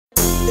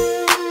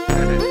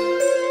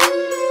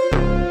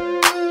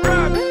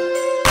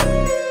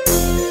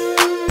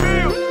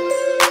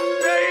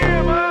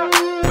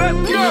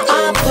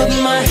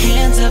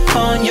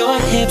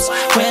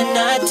hips. When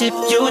I dip,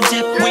 you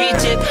dip, we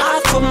dip.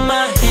 I put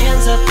my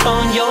hands up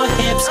on your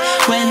hips.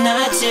 When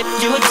I dip,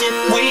 you dip,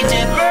 we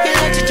dip. You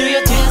like to do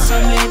your dance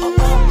on me.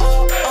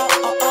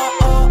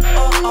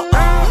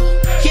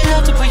 You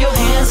love to put your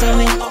hands on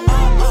me.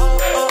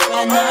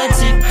 When I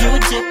dip, you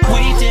dip,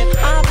 we dip.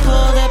 I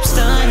pull up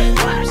stunning.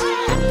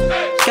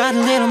 Got a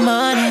little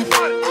money.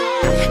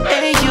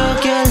 And you'll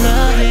get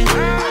loving.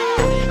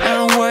 I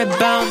don't worry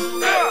about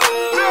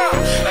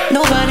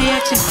nobody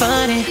acting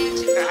funny.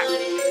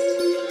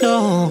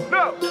 No,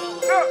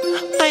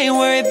 I ain't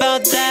worried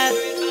about that.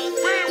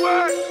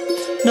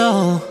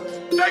 No.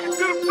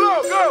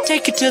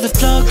 Take it to the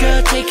floor,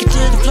 girl, take it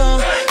to the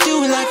floor.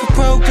 Do it like a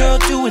pro, girl,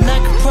 do it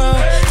like a pro.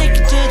 Take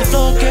it to the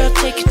floor, girl,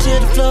 take it to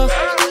the floor.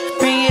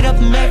 Bring it up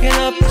and back it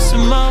up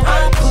some more.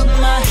 I put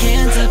my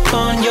hands up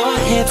on your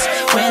hips.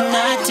 When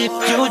I dip,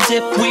 you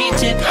dip, we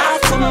dip. I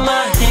put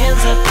my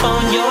hands up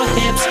on your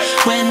hips.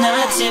 When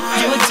I dip,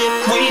 you dip,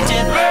 we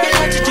dip. You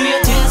like to do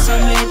your dance on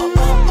me.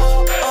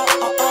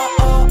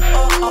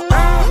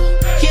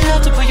 You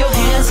love to put your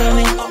hands on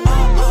me.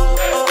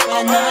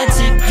 When I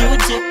dip, you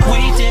dip,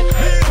 we dip.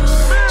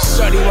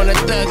 Shorty want a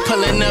thug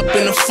pulling up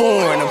in a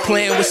foreign. I'm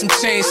playing with some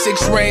chain,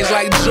 6 rings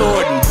like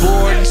Jordan.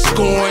 Bored and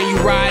scoring, you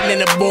riding in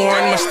the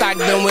boring. My stock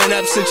done went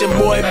up since your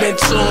boy been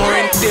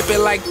touring. Dip it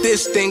like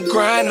this, then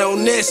grind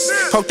on this.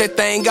 Poke that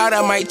thing out,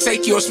 I might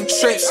take you on some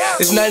trips.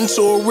 There's nothing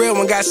to a real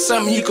one, got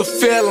something you can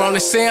feel on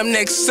it. Say I'm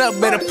next up,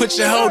 better put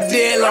your whole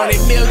deal on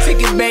it. Meal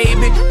ticket,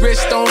 baby,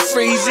 wrist don't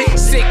freeze it.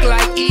 Sick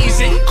like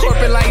Easy,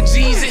 corporate like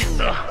Jeezy.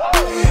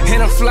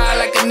 And I fly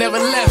like I never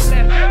left.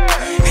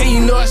 And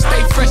you know I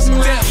stay fresh to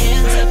death.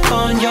 Hands up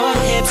on your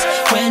hips.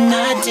 When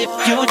I dip,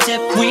 you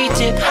dip, we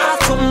dip. I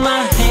put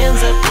my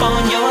hands up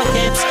on your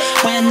hips.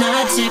 When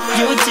I dip,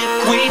 you dip,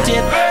 we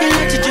dip. You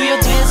like to do your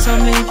dance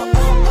on me.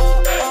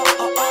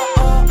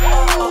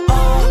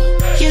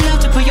 You love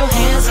to put your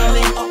hands on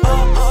me.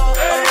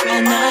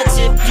 When I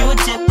dip, you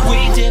dip, we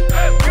dip.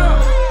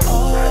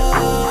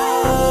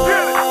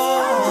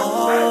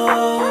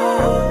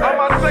 All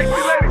my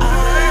sexy ladies to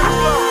the dance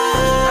floor.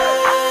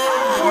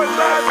 Boys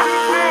live to the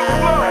dance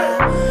floor.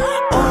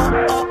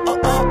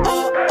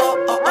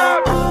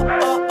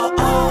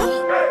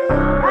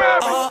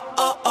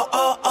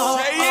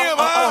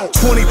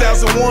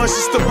 20,001,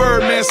 it's the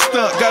Birdman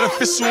stunt. Got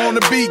official on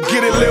the beat,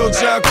 get it, Lil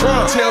John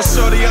Crump. Tell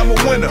shorty I'm a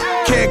winner.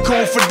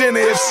 Cancun for dinner.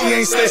 If she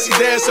ain't Stacey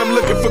Dash, I'm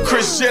looking for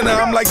Kris Jenner.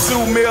 I'm like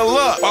 2 mil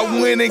up. I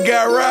went and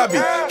got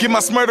Robbie. Get my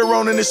smurder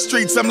on in the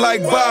streets, I'm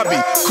like Bobby.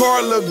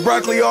 Car look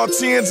broccoli, all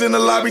 10s in the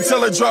lobby.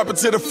 Tell her drop it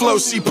to the flow,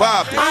 she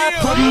poppin'. I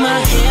put my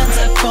hands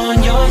up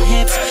on your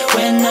hips.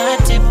 When I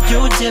dip,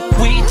 you dip,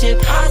 we dip.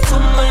 I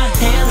put my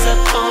hands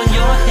up on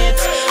your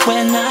hips.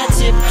 When I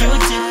dip, you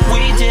dip,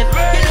 we dip.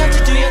 You love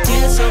to do your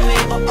dance on me.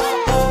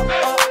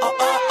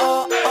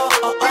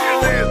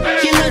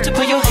 You love to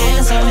put your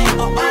hands on me.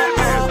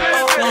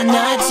 When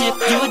I dip,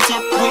 you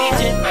dip, we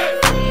dip.